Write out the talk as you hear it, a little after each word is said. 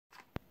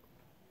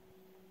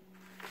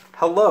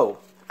Hello,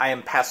 I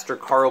am Pastor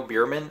Karl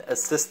Biermann,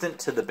 Assistant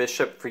to the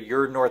Bishop for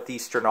your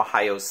Northeastern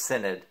Ohio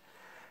Synod.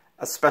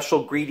 A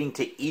special greeting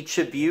to each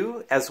of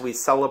you as we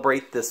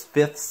celebrate this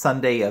fifth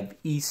Sunday of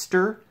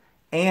Easter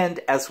and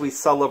as we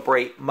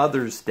celebrate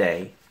Mother's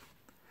Day.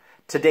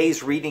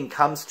 Today's reading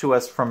comes to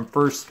us from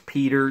 1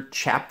 Peter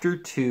chapter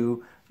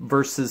 2,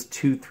 verses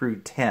 2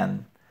 through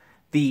 10.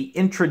 The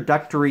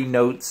introductory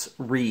notes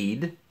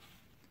read,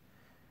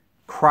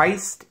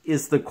 Christ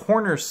is the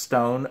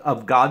cornerstone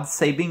of God's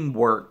saving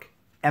work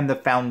and the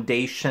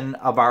foundation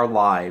of our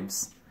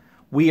lives.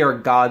 We are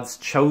God's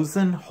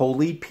chosen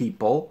holy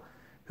people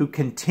who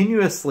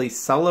continuously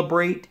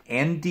celebrate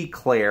and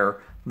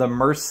declare the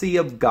mercy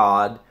of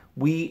God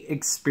we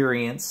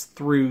experience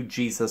through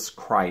Jesus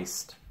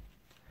Christ.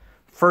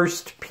 1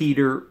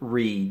 Peter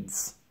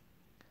reads,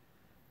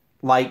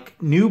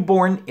 Like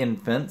newborn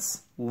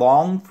infants,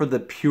 long for the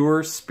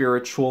pure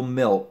spiritual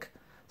milk,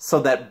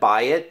 so that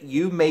by it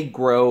you may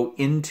grow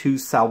into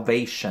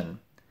salvation,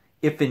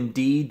 if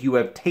indeed you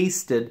have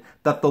tasted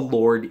that the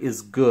Lord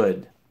is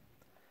good.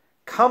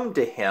 Come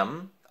to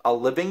him, a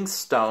living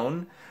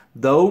stone,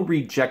 though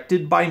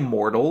rejected by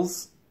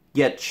mortals,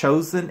 yet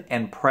chosen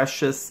and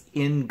precious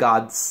in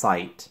God's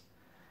sight.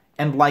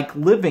 And like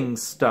living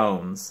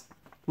stones,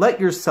 let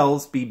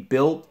yourselves be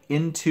built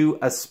into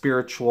a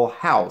spiritual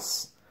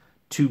house,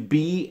 to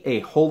be a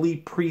holy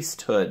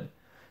priesthood,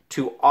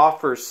 to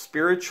offer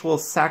spiritual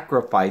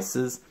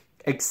sacrifices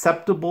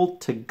acceptable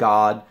to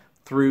God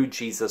through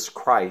Jesus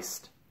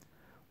Christ.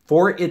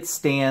 For it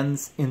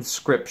stands in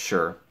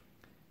Scripture,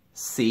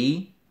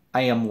 See,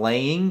 I am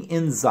laying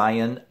in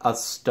Zion a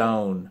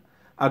stone,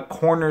 a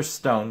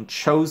cornerstone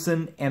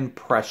chosen and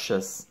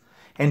precious,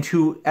 and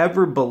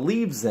whoever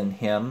believes in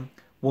him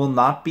will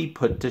not be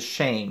put to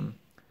shame.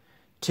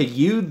 To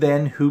you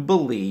then who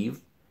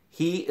believe,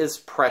 he is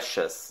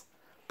precious,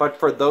 but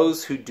for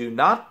those who do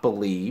not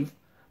believe,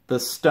 the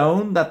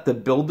stone that the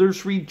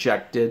builders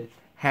rejected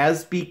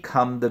has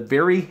become the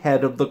very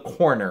head of the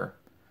corner,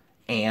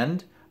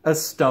 and a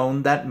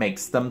stone that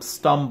makes them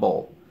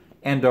stumble,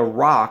 and a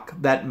rock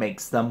that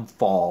makes them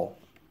fall.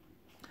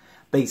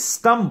 They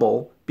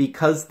stumble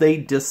because they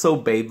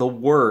disobey the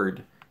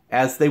word,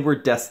 as they were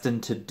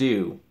destined to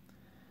do.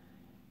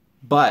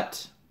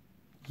 But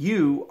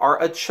you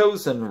are a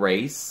chosen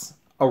race,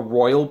 a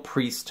royal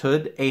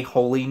priesthood, a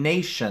holy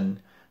nation,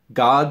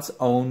 God's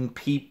own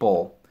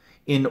people,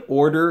 in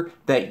order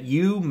that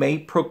you may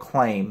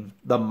proclaim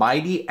the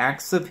mighty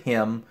acts of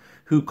him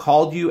who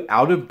called you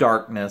out of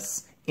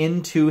darkness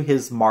into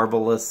his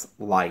marvelous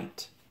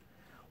light.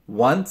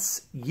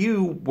 Once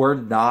you were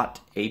not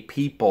a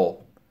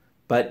people,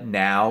 but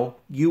now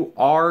you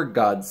are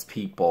God's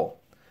people.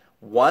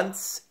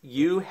 Once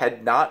you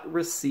had not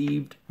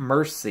received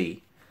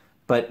mercy,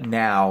 but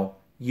now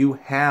you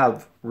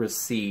have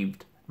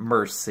received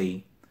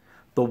mercy.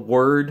 The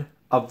word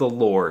of the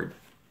Lord.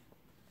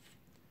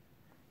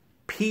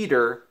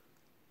 Peter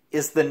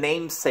is the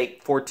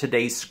namesake for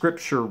today's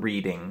scripture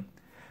reading.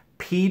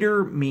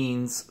 Peter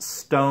means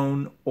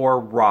stone or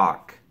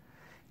rock.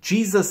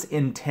 Jesus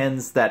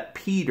intends that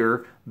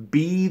Peter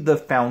be the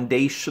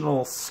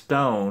foundational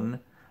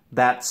stone,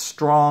 that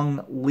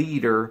strong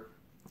leader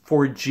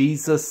for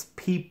Jesus'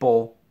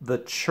 people, the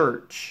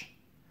church.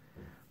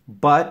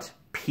 But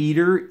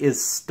Peter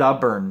is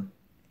stubborn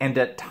and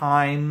at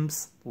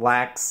times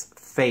lacks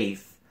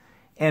faith,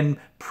 and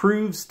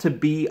proves to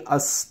be a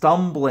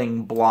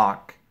stumbling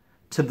block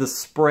to the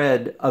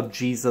spread of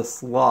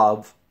Jesus'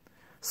 love,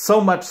 so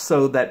much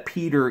so that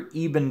Peter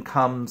even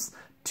comes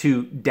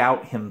to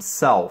doubt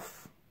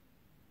himself.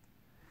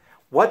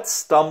 What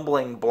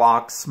stumbling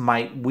blocks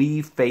might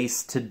we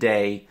face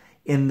today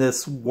in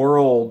this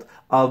world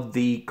of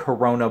the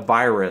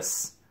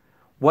coronavirus?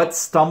 What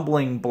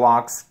stumbling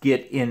blocks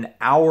get in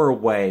our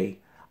way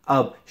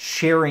of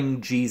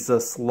sharing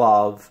Jesus'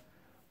 love?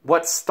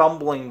 What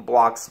stumbling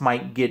blocks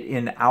might get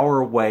in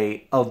our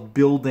way of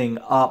building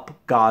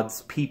up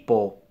God's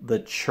people, the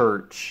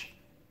church?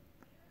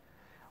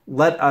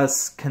 Let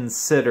us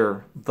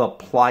consider the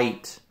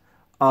plight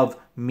of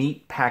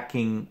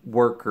meatpacking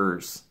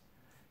workers,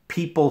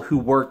 people who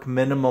work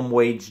minimum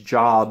wage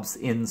jobs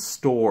in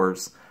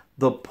stores,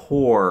 the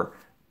poor,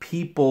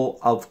 people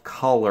of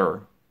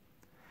color,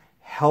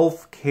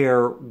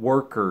 healthcare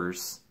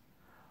workers,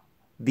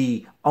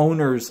 the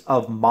owners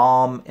of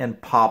mom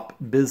and pop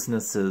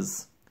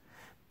businesses,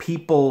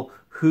 people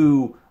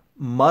who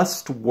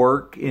must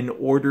work in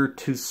order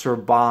to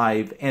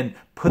survive and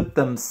put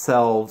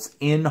themselves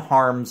in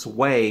harm's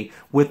way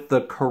with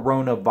the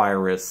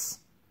coronavirus,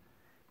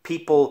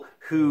 people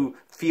who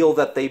feel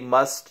that they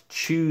must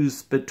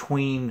choose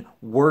between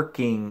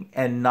working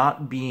and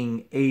not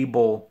being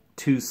able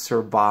to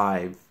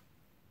survive.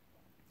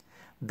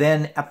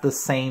 Then at the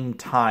same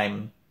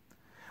time,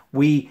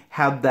 we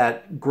have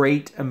that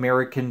great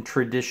American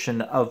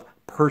tradition of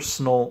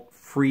personal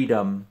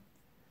freedom.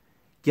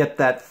 Yet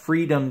that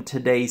freedom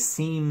today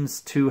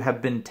seems to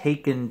have been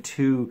taken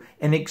to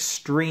an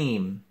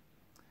extreme.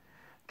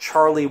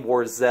 Charlie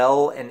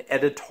Warzel, an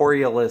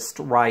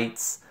editorialist,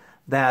 writes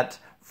that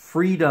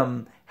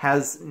freedom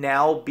has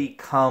now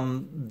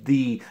become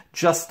the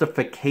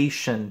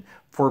justification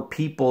for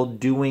people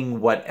doing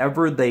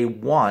whatever they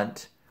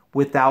want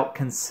without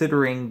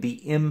considering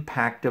the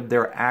impact of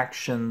their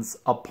actions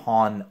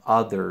upon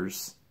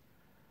others.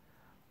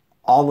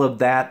 All of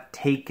that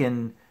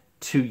taken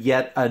to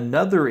yet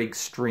another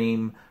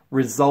extreme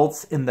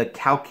results in the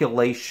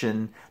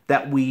calculation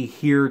that we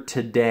hear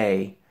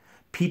today.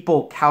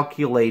 People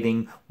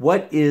calculating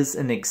what is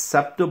an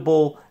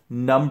acceptable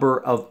number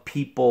of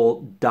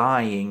people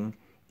dying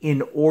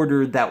in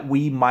order that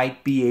we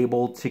might be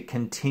able to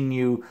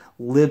continue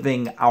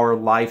living our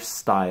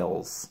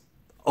lifestyles,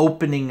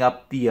 opening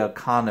up the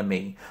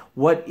economy.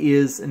 What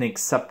is an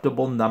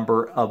acceptable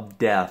number of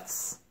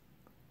deaths?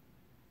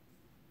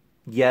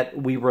 Yet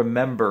we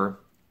remember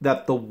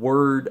that the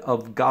Word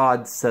of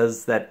God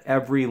says that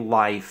every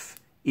life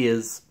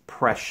is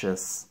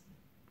precious.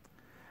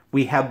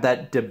 We have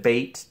that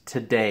debate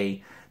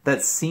today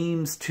that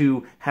seems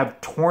to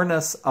have torn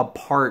us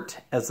apart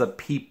as a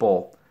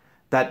people.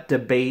 That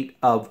debate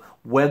of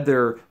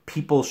whether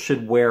people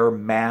should wear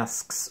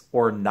masks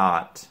or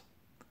not.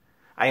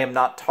 I am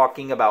not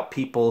talking about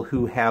people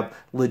who have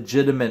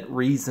legitimate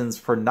reasons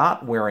for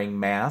not wearing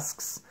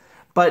masks,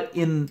 but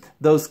in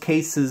those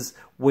cases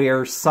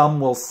where some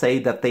will say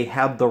that they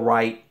have the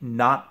right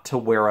not to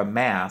wear a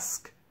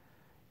mask,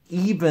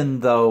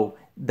 even though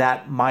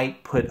that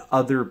might put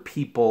other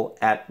people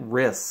at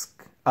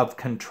risk of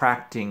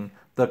contracting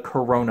the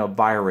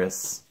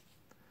coronavirus.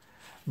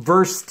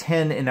 Verse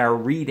 10 in our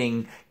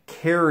reading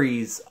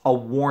carries a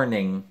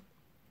warning.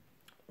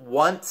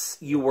 Once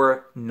you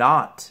were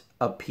not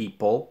a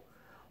people,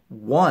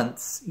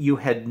 once you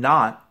had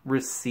not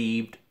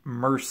received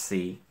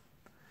mercy.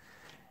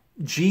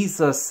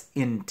 Jesus'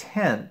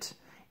 intent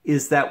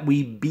is that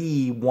we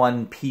be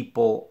one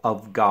people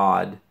of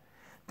God,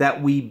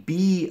 that we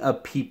be a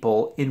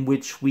people in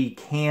which we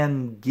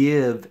can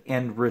give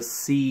and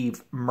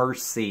receive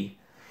mercy.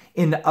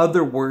 In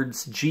other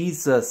words,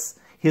 Jesus,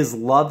 his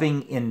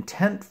loving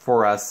intent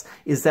for us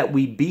is that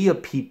we be a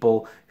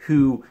people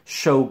who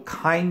show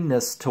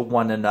kindness to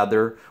one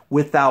another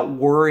without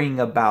worrying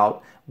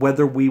about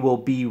whether we will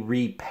be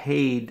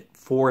repaid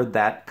for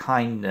that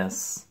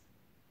kindness.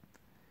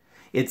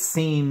 It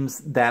seems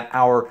that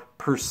our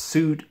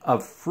pursuit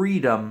of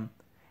freedom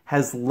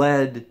has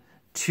led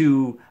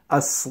to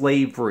a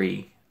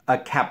slavery, a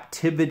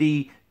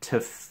captivity to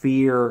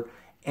fear,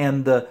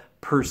 and the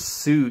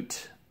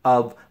pursuit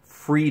of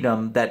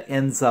freedom that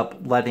ends up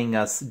letting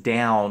us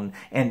down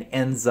and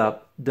ends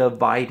up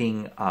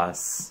dividing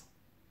us.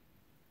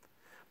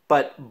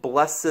 But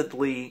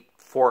blessedly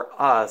for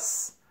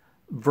us,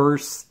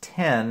 verse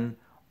 10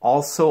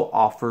 also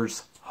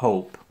offers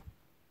hope.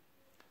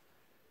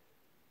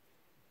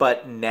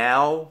 But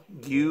now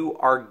you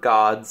are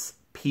God's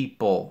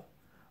people.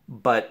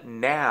 But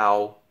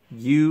now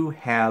you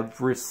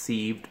have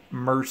received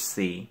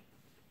mercy.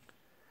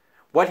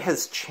 What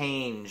has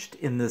changed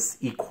in this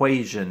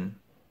equation?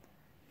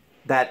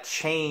 That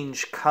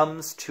change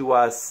comes to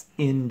us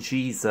in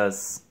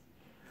Jesus,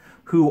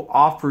 who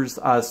offers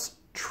us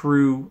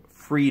true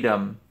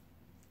freedom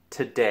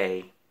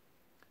today.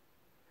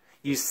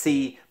 You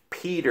see,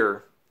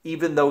 Peter,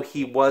 even though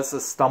he was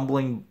a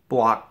stumbling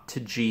block to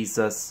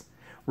Jesus,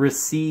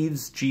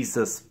 receives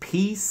Jesus'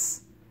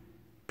 peace.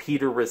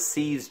 Peter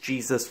receives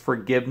Jesus'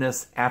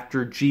 forgiveness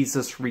after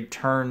Jesus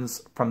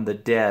returns from the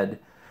dead.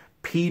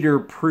 Peter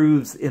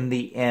proves in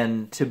the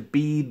end to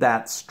be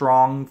that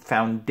strong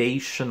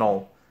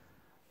foundational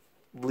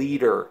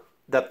leader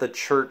that the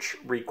church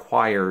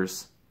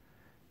requires.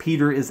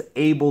 Peter is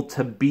able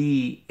to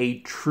be a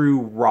true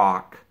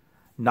rock,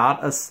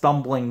 not a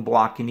stumbling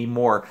block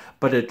anymore,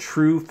 but a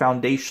true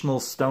foundational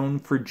stone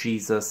for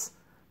Jesus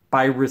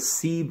by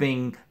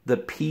receiving the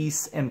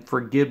peace and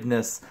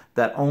forgiveness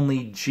that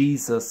only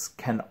Jesus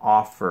can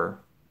offer.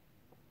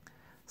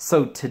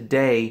 So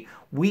today,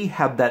 we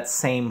have that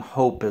same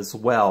hope as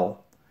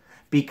well,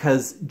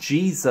 because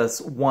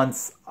Jesus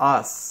wants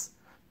us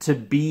to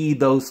be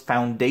those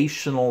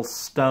foundational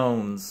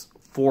stones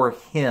for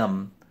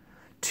Him,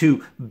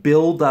 to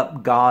build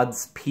up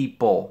God's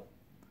people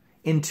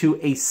into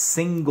a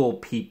single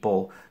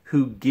people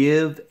who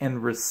give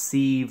and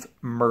receive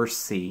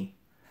mercy.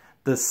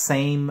 The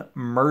same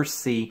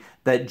mercy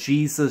that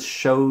Jesus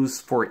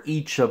shows for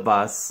each of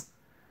us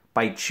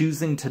by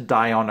choosing to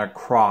die on a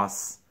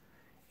cross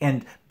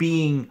and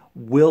being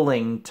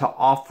willing to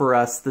offer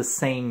us the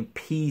same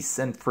peace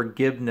and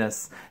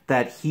forgiveness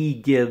that He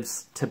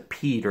gives to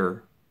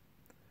Peter.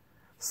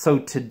 So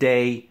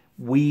today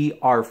we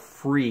are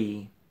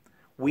free.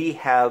 We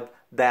have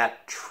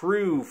that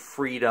true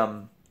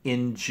freedom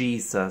in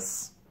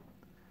Jesus.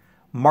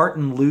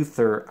 Martin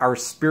Luther, our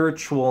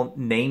spiritual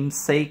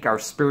namesake, our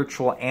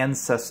spiritual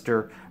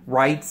ancestor,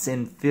 writes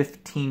in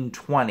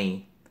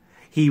 1520.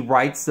 He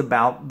writes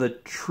about the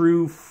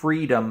true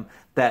freedom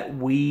that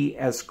we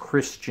as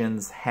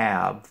Christians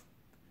have.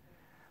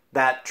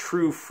 That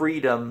true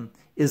freedom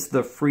is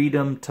the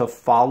freedom to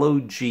follow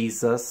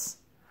Jesus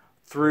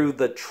through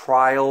the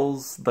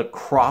trials, the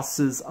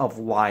crosses of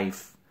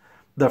life.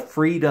 The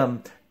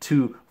freedom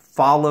to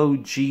follow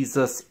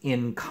Jesus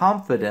in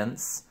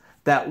confidence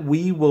that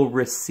we will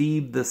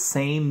receive the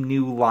same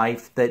new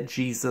life that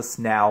Jesus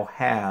now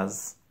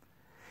has.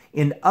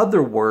 In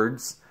other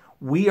words,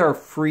 we are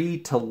free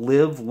to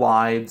live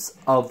lives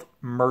of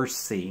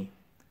mercy.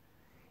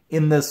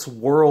 In this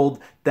world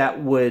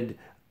that would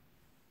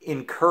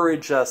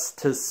encourage us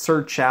to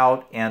search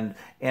out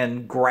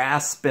and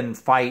grasp and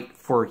fight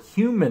for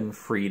human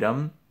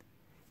freedom,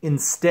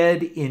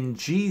 instead in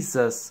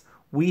Jesus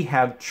we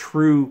have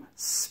true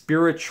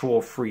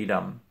spiritual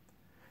freedom.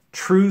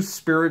 True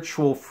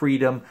spiritual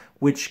freedom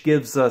which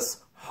gives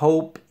us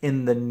hope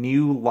in the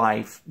new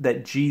life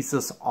that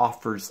Jesus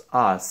offers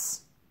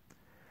us.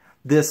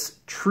 This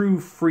true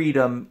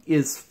freedom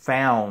is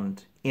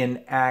found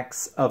in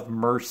acts of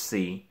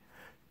mercy,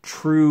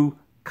 true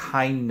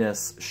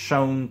kindness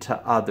shown to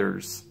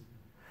others,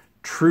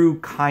 true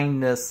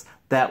kindness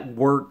that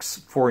works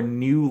for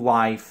new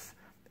life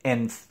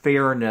and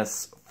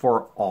fairness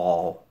for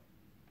all.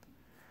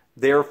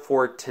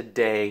 Therefore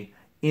today,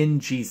 in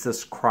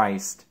Jesus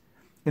Christ,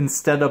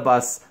 instead of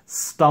us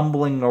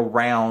stumbling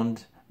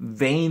around,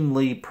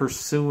 vainly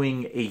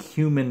pursuing a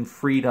human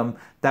freedom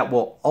that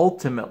will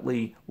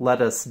ultimately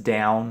let us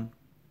down,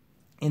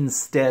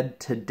 instead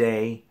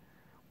today,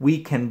 we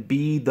can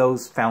be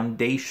those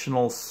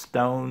foundational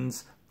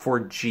stones for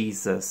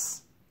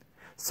Jesus.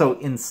 So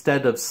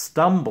instead of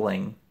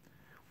stumbling,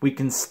 we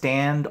can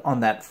stand on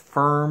that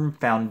firm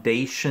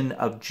foundation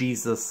of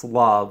Jesus'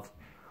 love,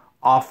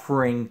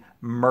 offering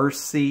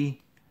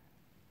mercy,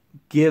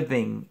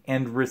 giving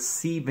and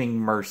receiving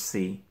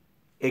mercy,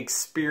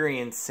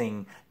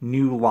 experiencing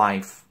new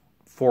life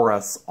for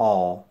us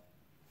all.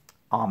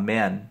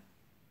 Amen.